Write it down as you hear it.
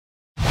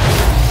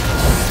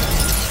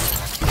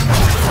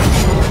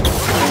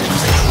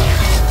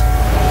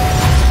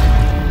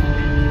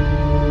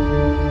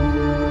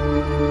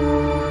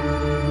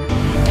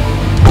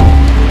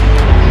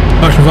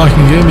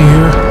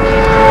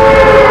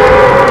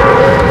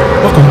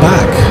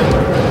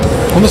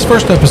On this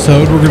first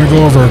episode, we're going to go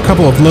over a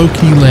couple of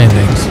low-key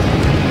landings.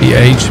 The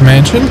H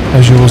Mansion,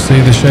 as you will see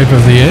the shape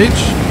of the H,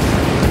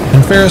 and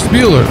Ferris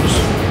Bueller's.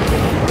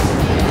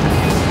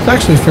 It's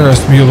actually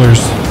Ferris Bueller's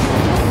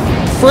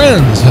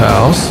friend's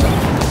house.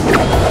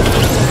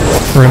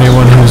 For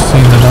anyone who's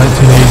seen the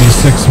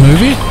 1986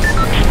 movie.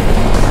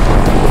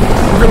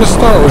 We're going to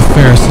start with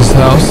Farris's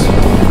house.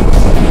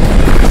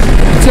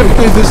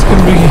 Typically this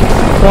can be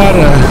quite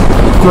a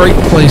great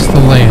place to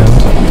land.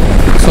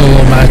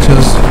 Solo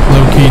matches,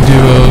 low-key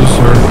duos,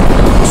 or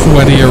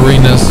sweaty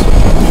arenas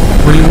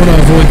where you want to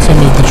avoid some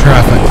of the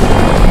traffic.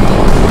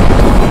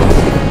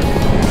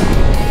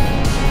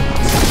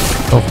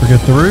 Don't forget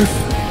the roof.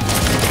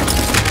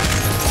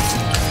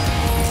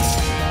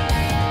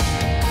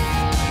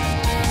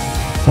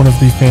 One of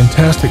the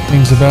fantastic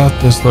things about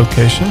this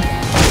location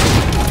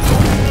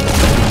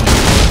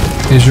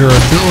is your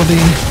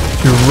ability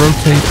to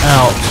rotate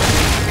out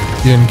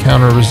if you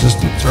encounter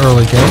resistance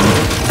early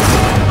game.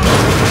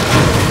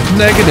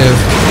 Negative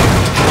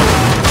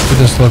to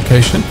this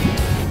location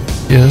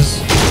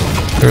is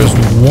there's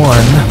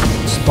one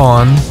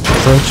spawn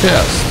for a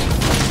chest.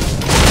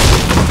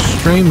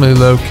 Extremely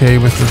low key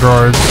with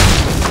regards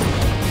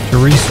to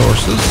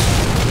resources.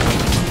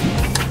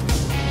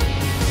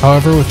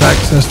 However, with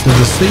access to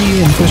the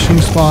sea and fishing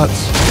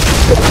spots,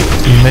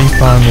 you may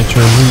find that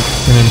your loot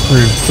can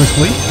improve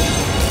quickly.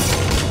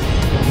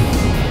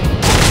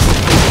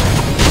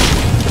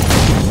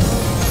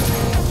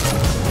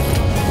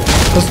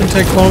 Doesn't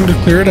take long to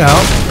clear it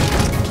out.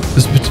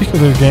 This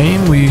particular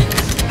game, we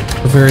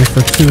were very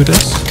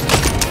fortuitous.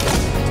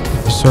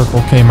 The circle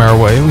came our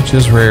way, which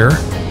is rare.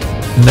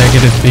 The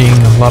negative being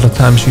a lot of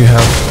times you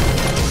have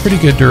pretty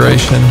good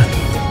duration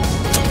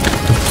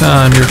of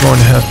time. You're going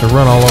to have to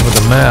run all over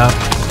the map.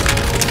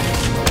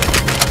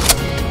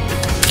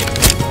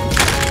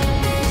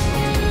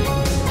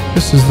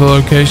 This is the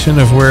location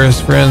of where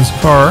his friend's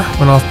car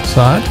went off the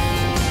side.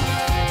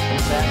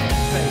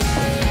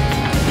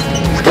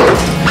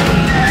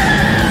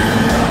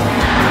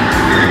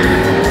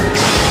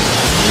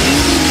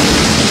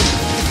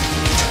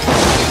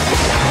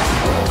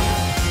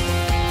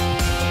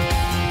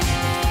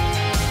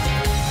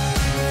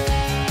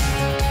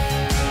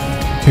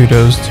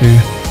 Kudos to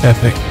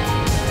Epic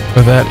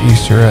for that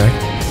Easter egg.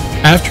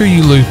 After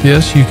you loot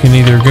this, you can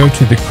either go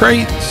to the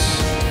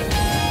crates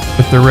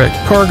with the wrecked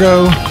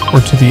cargo or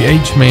to the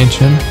H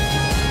Mansion.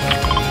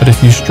 But if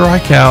you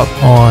strike out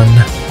on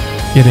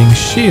getting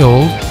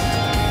shield,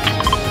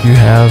 you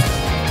have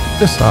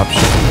this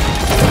option,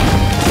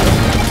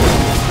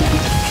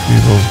 which we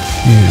will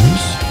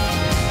use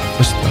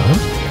this time.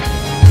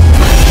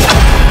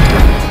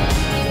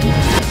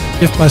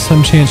 If by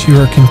some chance you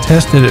are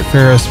contested at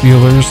Ferris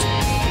Bueller's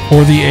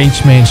or the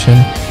H Mansion,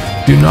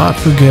 do not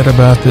forget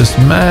about this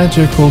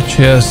magical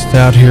chest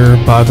out here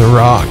by the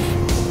rock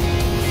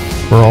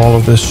where all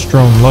of this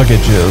strewn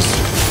luggage is.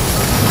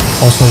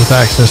 Also with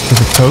access to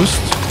the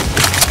coast.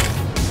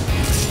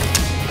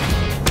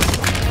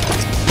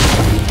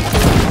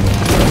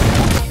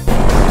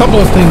 A couple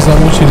of things I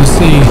want you to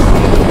see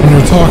when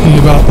we're talking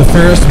about the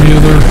Ferris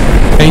Bueller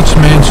H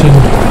Mansion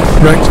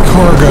wrecked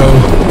cargo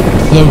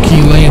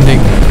low-key landing.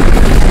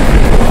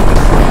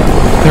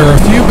 There are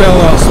a few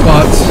bailout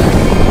spots.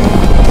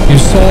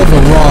 You saw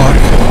the rock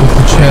with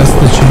the chest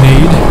that you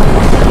need.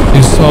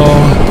 You saw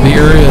the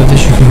area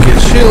that you can get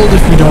shield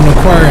if you don't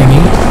acquire any.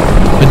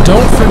 But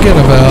don't forget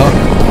about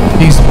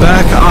these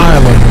back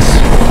islands.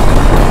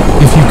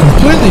 If you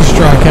completely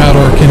strike out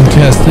or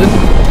contested,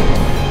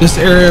 this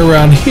area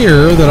around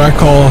here that I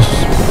call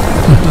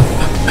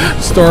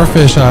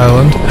Starfish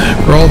Island,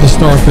 where all the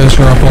starfish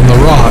are up on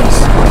the rocks,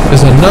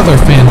 is another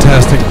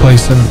fantastic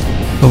place in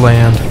the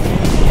land.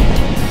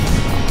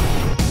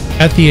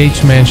 At the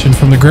H Mansion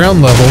from the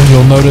ground level,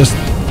 you'll notice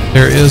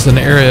there is an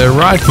area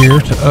right here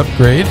to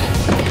upgrade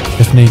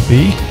if need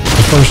be.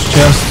 The first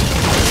chest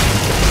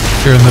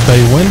here in the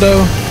bay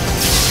window.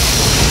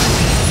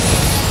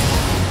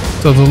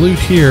 So the loot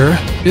here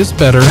is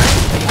better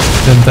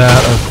than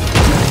that of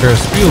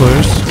Ferris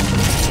Bueller's.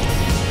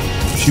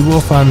 But you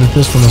will find that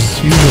this one is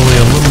usually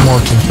a little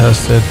more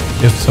contested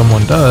if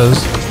someone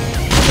does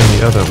than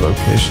the other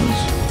locations.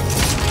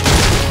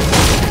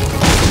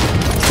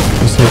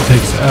 So it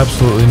takes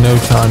absolutely no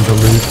time to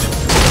loot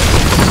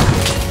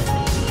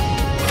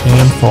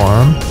and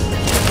farm.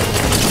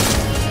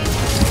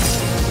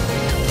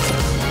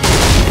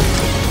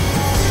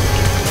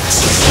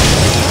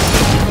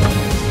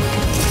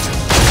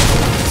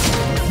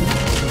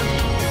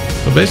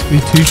 So basically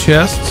 2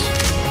 chests.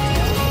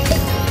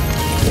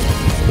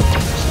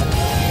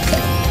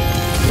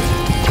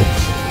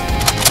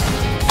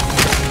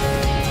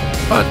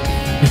 But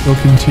if you'll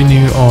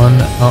continue on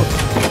out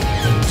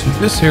to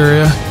this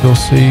area, you'll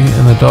see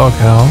in the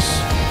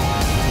doghouse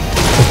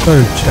the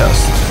 3rd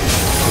chest.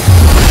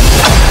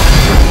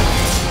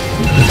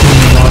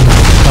 Depending on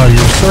how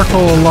your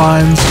circle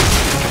aligns,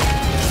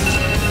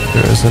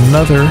 there is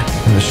another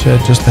in the shed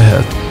just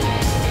ahead.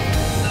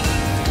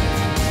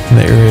 In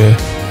the area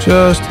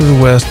just to the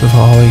west of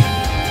Holly,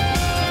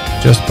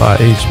 just by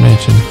H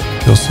Mansion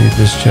you'll see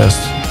this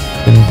chest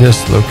in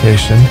this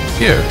location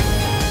here.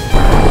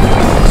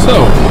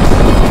 So,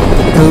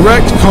 for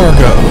wrecked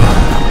cargo,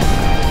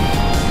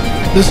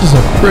 this is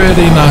a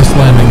pretty nice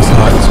landing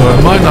site, so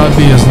it might not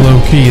be as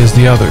low-key as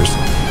the others,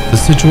 but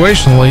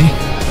situationally,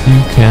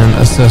 you can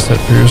assess it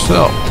for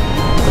yourself.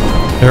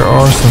 There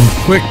are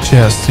some quick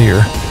chests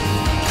here.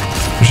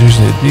 There's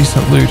usually a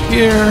decent loot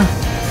here,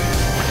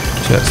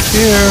 chest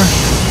here,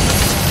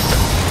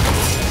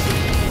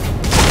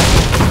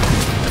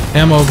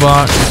 ammo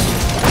box,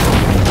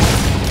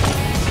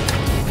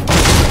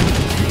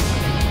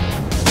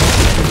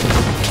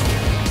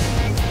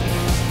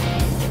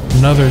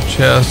 another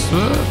chest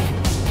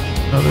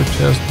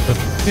up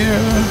here.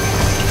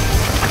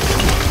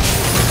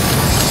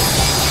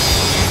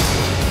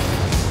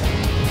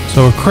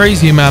 So a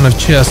crazy amount of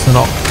chests in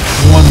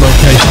one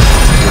location.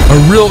 A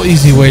real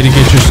easy way to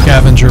get your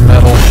scavenger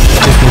medal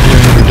if you're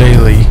doing your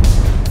daily.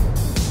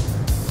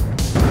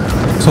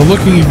 So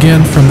looking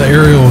again from the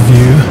aerial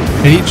view,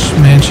 H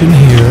Mansion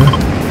here,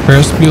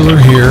 Farris Bueller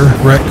here,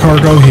 Wreck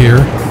Cargo here,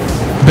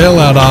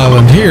 Bailout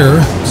Island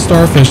here,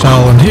 Starfish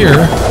Island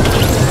here.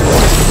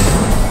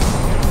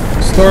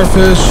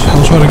 Starfish,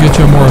 I'll try to get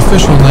you a more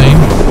official name.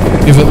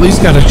 You've at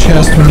least got a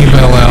chest when you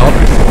bail out.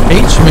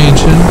 H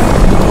Mansion,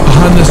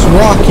 behind this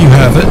rock you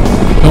have it.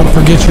 Don't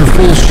forget your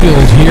full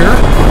shield here.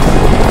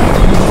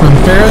 From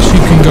Farris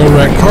you can go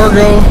wreck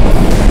cargo.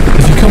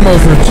 If you come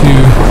over to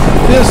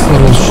this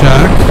little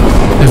shack,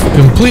 if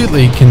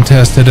completely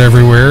contested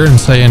everywhere in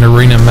say an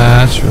arena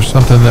match or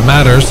something that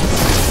matters,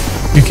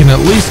 you can at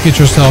least get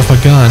yourself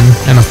a gun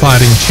and a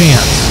fighting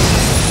chance.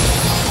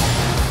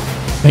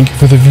 Thank you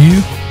for the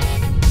view.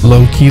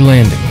 Low-key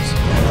landings.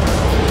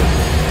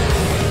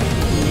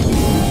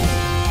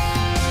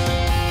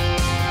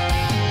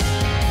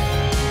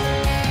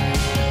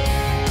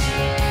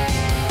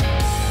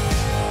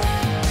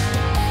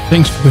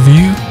 Thanks for the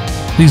view.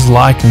 Please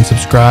like and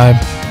subscribe.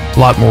 A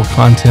lot more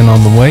content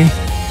on the way.